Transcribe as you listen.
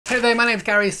Hey there, my name's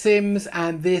Gary Sims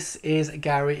and this is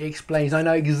Gary Explains. I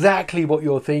know exactly what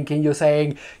you're thinking. You're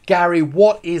saying, Gary,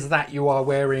 what is that you are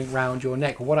wearing around your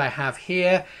neck? What I have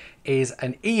here is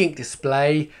an eInk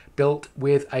display built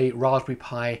with a Raspberry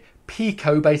Pi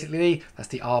Pico, basically. That's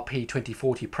the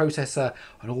RP2040 processor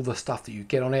and all the stuff that you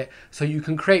get on it. So you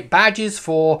can create badges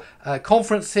for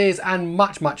conferences and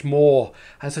much, much more.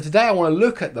 And so today I want to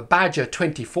look at the Badger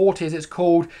 2040 as it's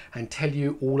called and tell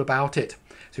you all about it.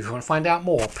 So if you want to find out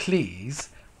more, please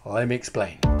let me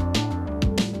explain.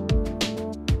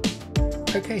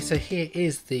 Okay, so here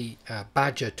is the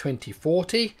Badger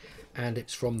 2040 and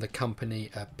it's from the company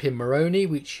Pimoroni,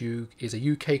 which is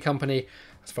a UK company.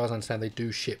 As far as I understand, they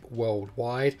do ship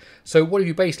worldwide. So what have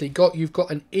you basically got? You've got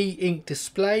an eInk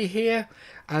display here,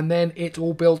 and then it's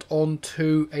all built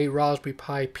onto a Raspberry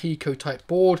Pi Pico type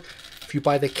board. If you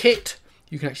buy the kit,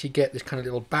 you can actually get this kind of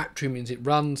little battery, means it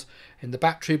runs in the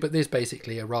battery, but there's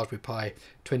basically a Raspberry Pi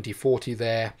 2040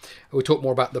 there. We'll talk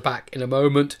more about the back in a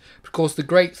moment. Of course, the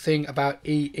great thing about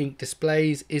eInk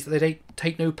displays is that they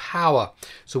take no power.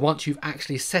 So once you've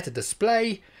actually set a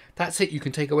display, that's it. You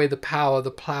can take away the power,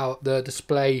 the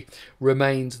display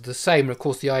remains the same. And of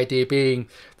course, the idea being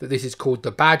that this is called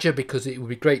the Badger because it would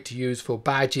be great to use for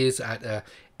badges at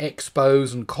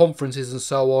expos and conferences and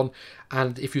so on.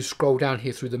 And if you scroll down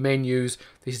here through the menus,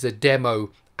 this is a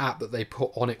demo app that they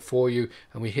put on it for you,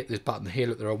 and we hit this button here.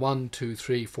 Look, there are 1, 2,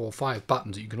 3, 4, 5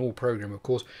 buttons that you can all program. Of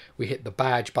course, we hit the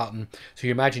badge button, so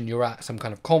you imagine you're at some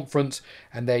kind of conference,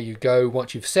 and there you go.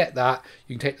 Once you've set that,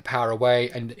 you can take the power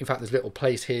away, and in fact there's a little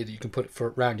place here that you can put it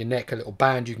around your neck, a little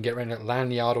band you can get around a little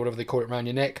lanyard or whatever they call it around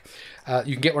your neck.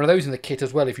 You can get one of those in the kit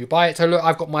as well if you buy it. So look,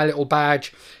 I've got my little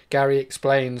badge, Gary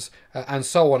Explains, and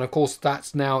so on. Of course,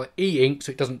 that's now eInk,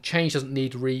 so it doesn't change, doesn't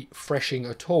need refreshing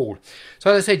at all.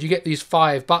 So as I said, you get these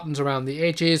 5 buttons around the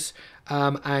edges,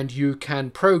 and you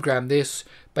can program this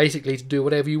basically to do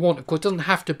whatever you want. Of course, it doesn't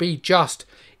have to be just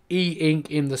eInk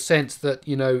in the sense that,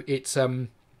 you know, it's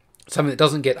something that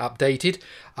doesn't get updated.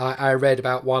 I read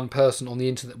about one person on the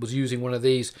internet that was using one of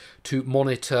these to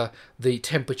monitor the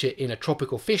temperature in a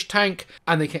tropical fish tank,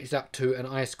 and they connected up to an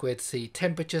I2C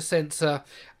temperature sensor.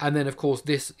 And then of course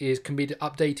this can be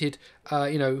updated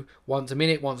you know, once a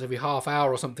minute, once every half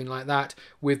hour or something like that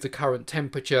with the current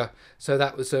temperature. So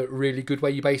that was a really good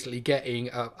way. You're basically getting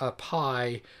a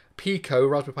Raspberry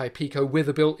Pi Pico with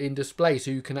a built-in display, so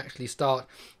you can actually start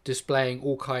displaying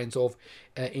all kinds of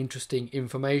interesting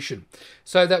information.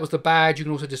 So that was the badge. You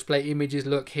can also display images.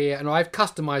 Look here, and I've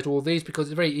customized all these because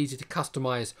it's very easy to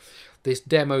customize this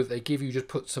demo that they give you. Just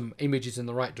put some images in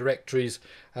the right directories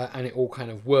and it all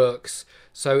kind of works.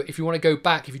 So if you want to go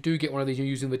back, if you do get one of these, you're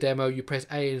using the demo, you press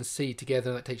A and C together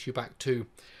and that takes you back to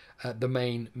the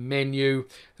main menu.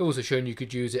 They've also shown you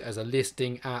could use it as a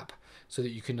listing app, so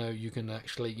that you can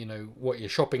actually, you know, what your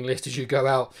shopping list as you go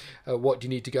out, what do you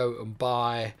need to go and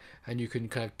buy, and you can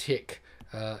kind of tick,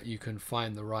 you can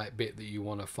find the right bit that you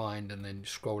want to find and then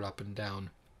scroll up and down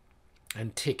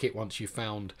and tick it once you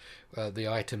found the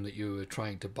item that you were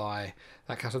trying to buy.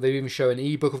 That kind of stuff. They even show an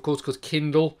ebook, of course, because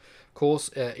Kindle, of course,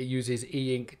 it uses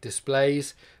eInk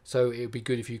displays, so it would be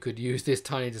good if you could use this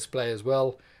tiny display as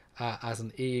well as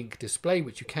an eInk display,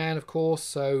 which you can, of course.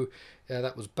 So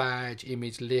that was badge,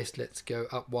 image, list. Let's go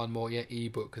up one more. Yeah,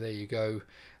 ebook. There you go.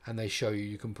 And they show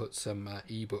you can put some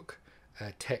ebook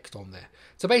text on there.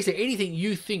 So basically anything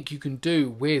you think you can do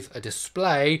with a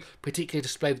display, particularly a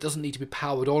display that doesn't need to be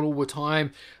powered on all the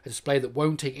time, a display that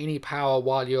won't take any power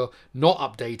while you're not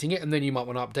updating it, and then you might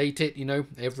want to update it, you know,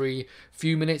 every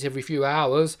few minutes, every few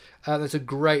hours. That's a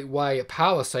great way, a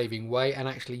power saving way, and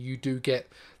actually you do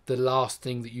get the last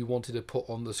thing that you wanted to put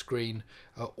on the screen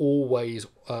always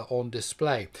on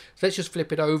display. So let's just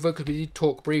flip it over because we did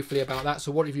talk briefly about that.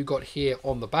 So what have you got here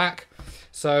on the back?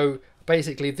 So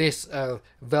basically this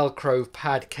Velcro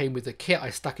pad came with the kit. I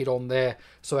stuck it on there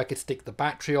so I could stick the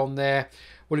battery on there.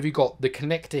 What have you got? The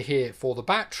connector here for the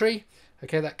battery.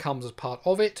 Okay, that comes as part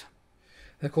of it.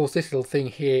 And of course this little thing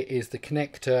here is the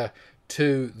connector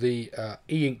to the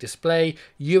eInk display,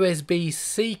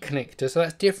 USB-C connector. So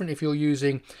that's different if you're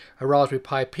using a Raspberry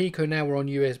Pi Pico. Now we're on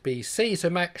USB-C,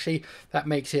 so actually that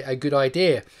makes it a good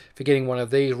idea for getting one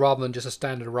of these rather than just a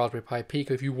standard Raspberry Pi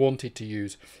Pico if you wanted to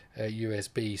use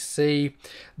USB-C.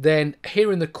 Then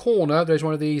here in the corner there's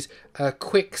one of these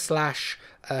Qwiic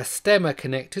 / STEMMA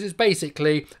connectors. It's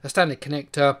basically a standard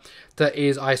connector that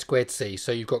is I2C.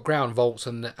 So you've got ground volts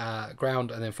and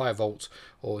ground, and then 5 volts,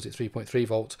 or is it 3.3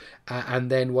 volts,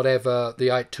 and then whatever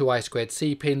the two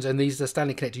I2C pins. And these are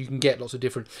standard connectors. You can get lots of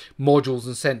different modules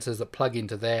and sensors that plug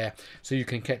into there, so you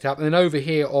can connect up. And then over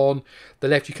here on the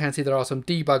left, you can see there are some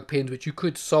debug pins which you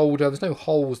could solder. There's no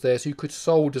holes there, so you could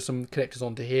solder some connectors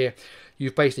onto here.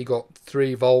 You've basically got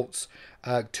 3 volts,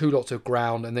 2 lots of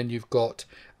ground, and then you've got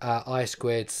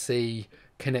I2C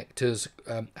connectors,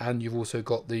 and you've also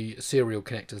got the serial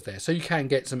connectors there, so you can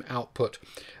get some output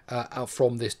out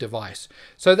from this device.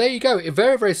 So there you go, a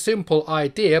very, very simple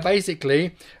idea.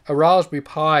 Basically a Raspberry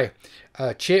Pi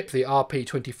chip, the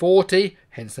RP2040,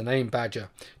 hence the name Badger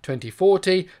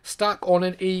 2040, stuck on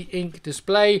an eInk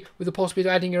display with the possibility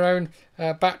of adding your own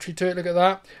battery to it. Look at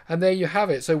that, and there you have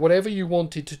it. So whatever you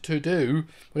wanted to do,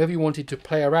 whatever you wanted to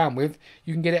play around with,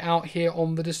 you can get it out here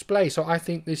on the display. So I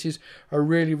think this is a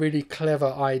really, really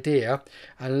clever idea,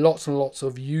 and lots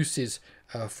of uses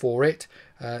for it.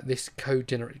 This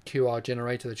QR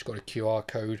generator, that's got a QR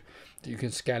code that you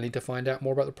can scan in to find out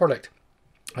more about the product.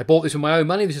 I bought this with my own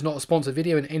money. This is not a sponsored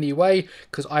video in any way,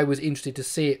 because I was interested to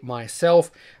see it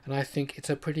myself, and I think it's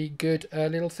a pretty good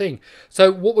little thing.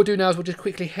 So what we'll do now is we'll just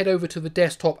quickly head over to the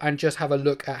desktop and just have a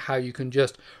look at how you can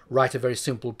just write a very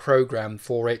simple program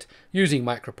for it using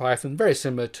MicroPython, very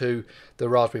similar to the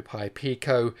Raspberry Pi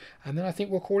Pico, and then I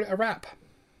think we'll call it a wrap.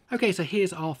 Okay, so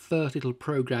here's our first little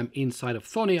program inside of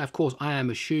Thonny. Of course, I am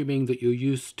assuming that you're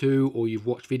used to, or you've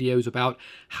watched videos about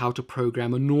how to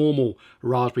program a normal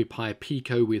Raspberry Pi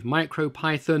Pico with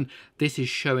MicroPython. This is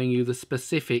showing you the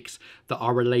specifics that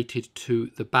are related to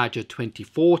the Badger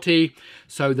 2040.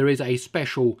 So there is a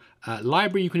special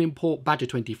library you can import, Badger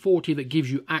 2040, that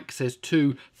gives you access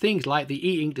to things like the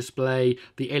eInk display,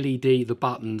 the LED, the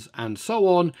buttons, and so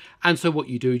on. And so what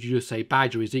you do is you just say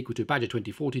Badger is equal to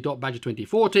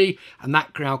badger2040.badger2040, and that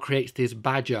now creates this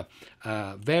Badger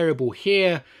variable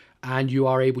here, and you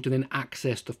are able to then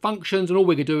access the functions. And all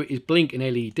we're going to do is blink an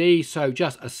LED, so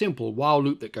just a simple while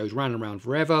loop that goes round and round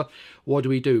forever. What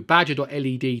do?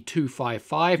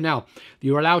 Badger.LED255. Now,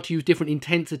 you're allowed to use different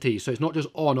intensities, so it's not just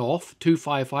on off.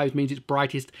 255 means it's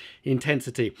brightest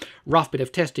intensity. Rough bit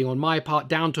of testing on my part,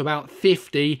 down to about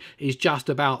 50 is just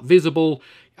about visible.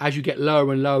 As you get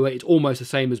lower and lower, it's almost the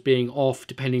same as being off,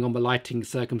 depending on the lighting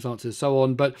circumstances and so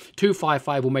on. But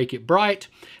 255 will make it bright.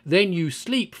 Then you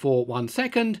sleep for 1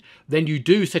 second. Then you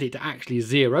do set it to actually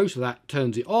 0, so that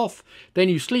turns it off. Then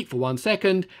you sleep for 1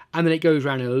 second, and then it goes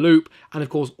around in a loop. And of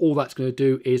course, all that's going to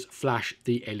do is flash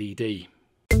the LED.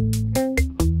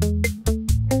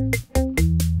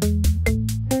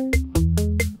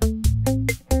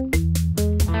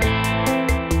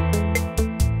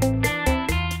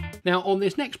 Now on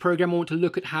this next program, I want to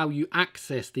look at how you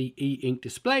access the eInk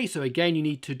display. So again, you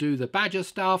need to do the Badger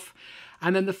stuff.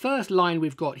 And then the first line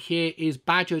we've got here is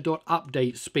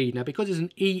badger.update speed. Now, because it's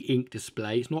an eInk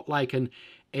display, it's not like an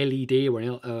LED or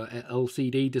an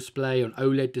LCD display or an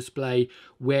OLED display,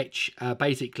 which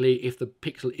basically if the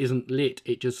pixel isn't lit,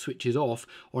 it just switches off.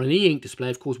 On an eInk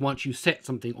display, of course, once you set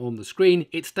something on the screen,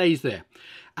 it stays there.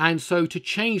 And so to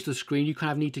change the screen, you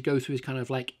kind of need to go through this kind of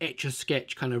like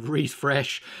Etch-a-Sketch kind of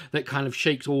refresh that kind of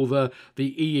shakes all the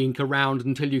e-ink around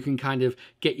until you can kind of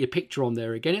get your picture on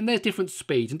there again. And there's different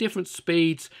speeds, and different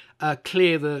speeds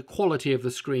clear the quality of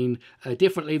the screen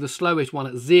differently. The slowest one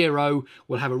at 0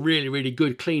 will have a really, really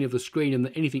good clean of the screen,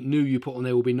 and anything new you put on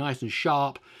there will be nice and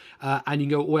sharp. And you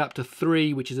can go all the way up to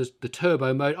 3, which is the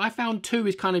turbo mode. I found 2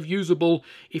 is kind of usable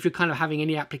if you're kind of having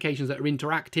any applications that are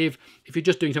interactive. If you're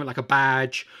just doing something like a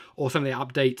badge or something that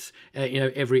updates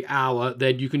every hour,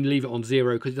 then you can leave it on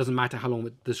 0 because it doesn't matter how long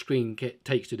the screen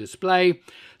takes to display.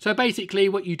 So basically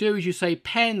what you do is you say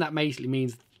pen. That basically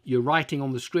means you're writing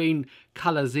on the screen.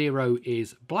 Color 0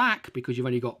 is black because you've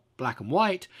only got black and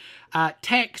white.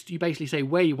 Text, you basically say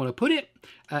where you want to put it,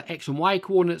 X and Y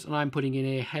coordinates, and I'm putting in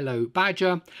here hello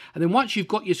Badger. And then once you've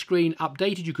got your screen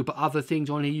updated, you could put other things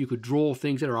on here. You could draw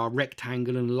things. There are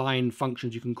rectangle and line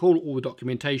functions you can call. All the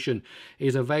documentation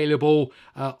is available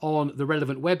on the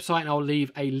relevant website, and I'll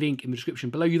leave a link in the description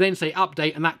below. You then say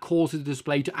update, and that causes the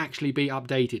display to actually be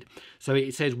updated. So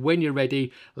it says when you're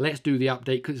ready, let's do the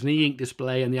update, because it's an e-ink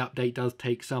display and the update does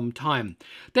take some time.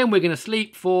 Then we're going to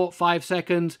sleep for 5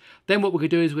 seconds. Then what we're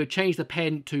going to do is we're going to change the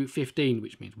pen to 15,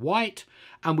 which means white.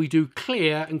 and we do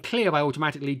clear, and clear by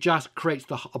automatically just creates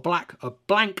a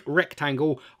blank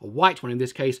rectangle, a white one in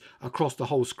this case, across the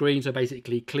whole screen, so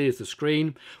basically clears the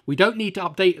screen. We don't need to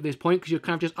update at this point because you're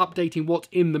kind of just updating what's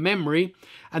in the memory,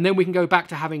 and then we can go back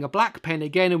to having a black pen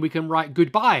again, and we can write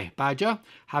goodbye Badger,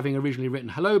 having originally written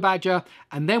hello Badger,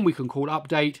 and then we can call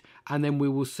update, and then we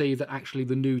will see that actually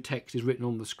the new text is written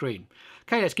on the screen.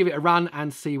 Okay, let's give it a run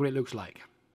and see what it looks like.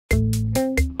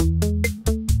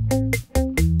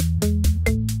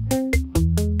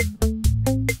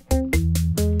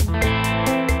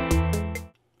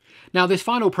 Now this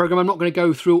final program, I'm not going to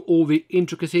go through all the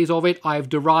intricacies of it. I've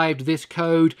derived this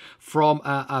code from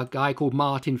a guy called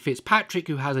Martin Fitzpatrick,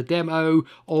 who has a demo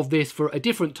of this for a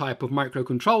different type of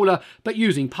microcontroller, but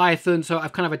using Python. So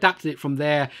I've kind of adapted it from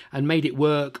there and made it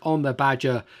work on the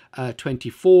Badger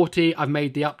 2040. I've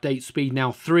made the update speed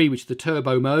now 3, which is the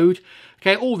turbo mode.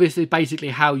 Okay, all this is basically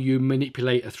how you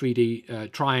manipulate a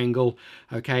 3D triangle.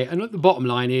 Okay, and the bottom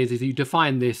line is you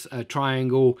define this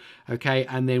triangle, okay,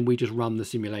 and then we just run the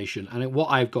simulation. And what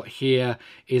I've got here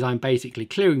is I'm basically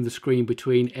clearing the screen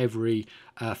between every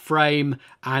frame,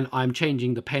 and I'm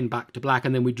changing the pen back to black,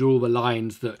 and then we draw the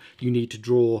lines that you need to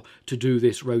draw to do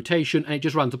this rotation, and it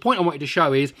just runs. The point I wanted to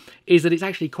show is that it's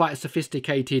actually quite a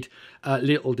sophisticated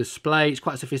little display. It's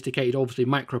quite a sophisticated, obviously,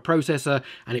 microprocessor,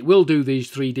 and it will do these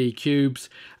 3D cubes,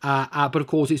 but of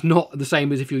course it's not the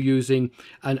same as if you're using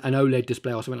an OLED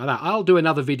display or something like that. I'll do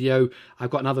another video.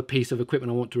 I've got another piece of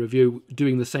equipment I want to review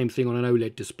doing the same thing on an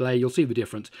OLED display. You'll see the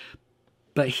difference.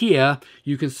 But here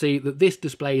you can see that this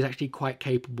display is actually quite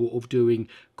capable of doing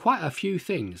quite a few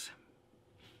things.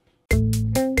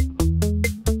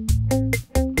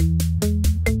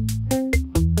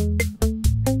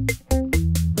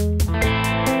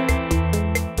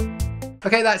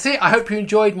 Okay, that's it. I hope you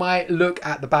enjoyed my look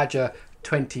at the Badger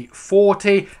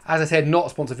 2040. As I said, not a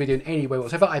sponsored video in any way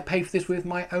whatsoever. I pay for this with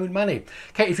my own money.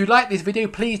 Okay, if you like this video,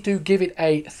 please do give it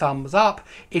a thumbs up.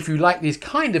 If you like these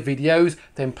kind of videos,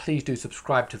 then please do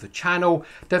subscribe to the channel.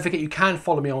 Don't forget you can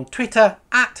follow me on Twitter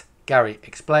at Gary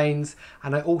Explains,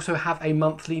 and I also have a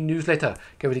monthly newsletter.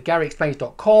 Go over to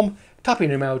GaryExplains.com, type in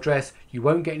your email address. You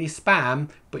won't get any spam,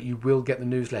 but you will get the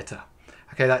newsletter.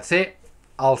 Okay, that's it.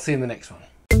 I'll see you in the next one.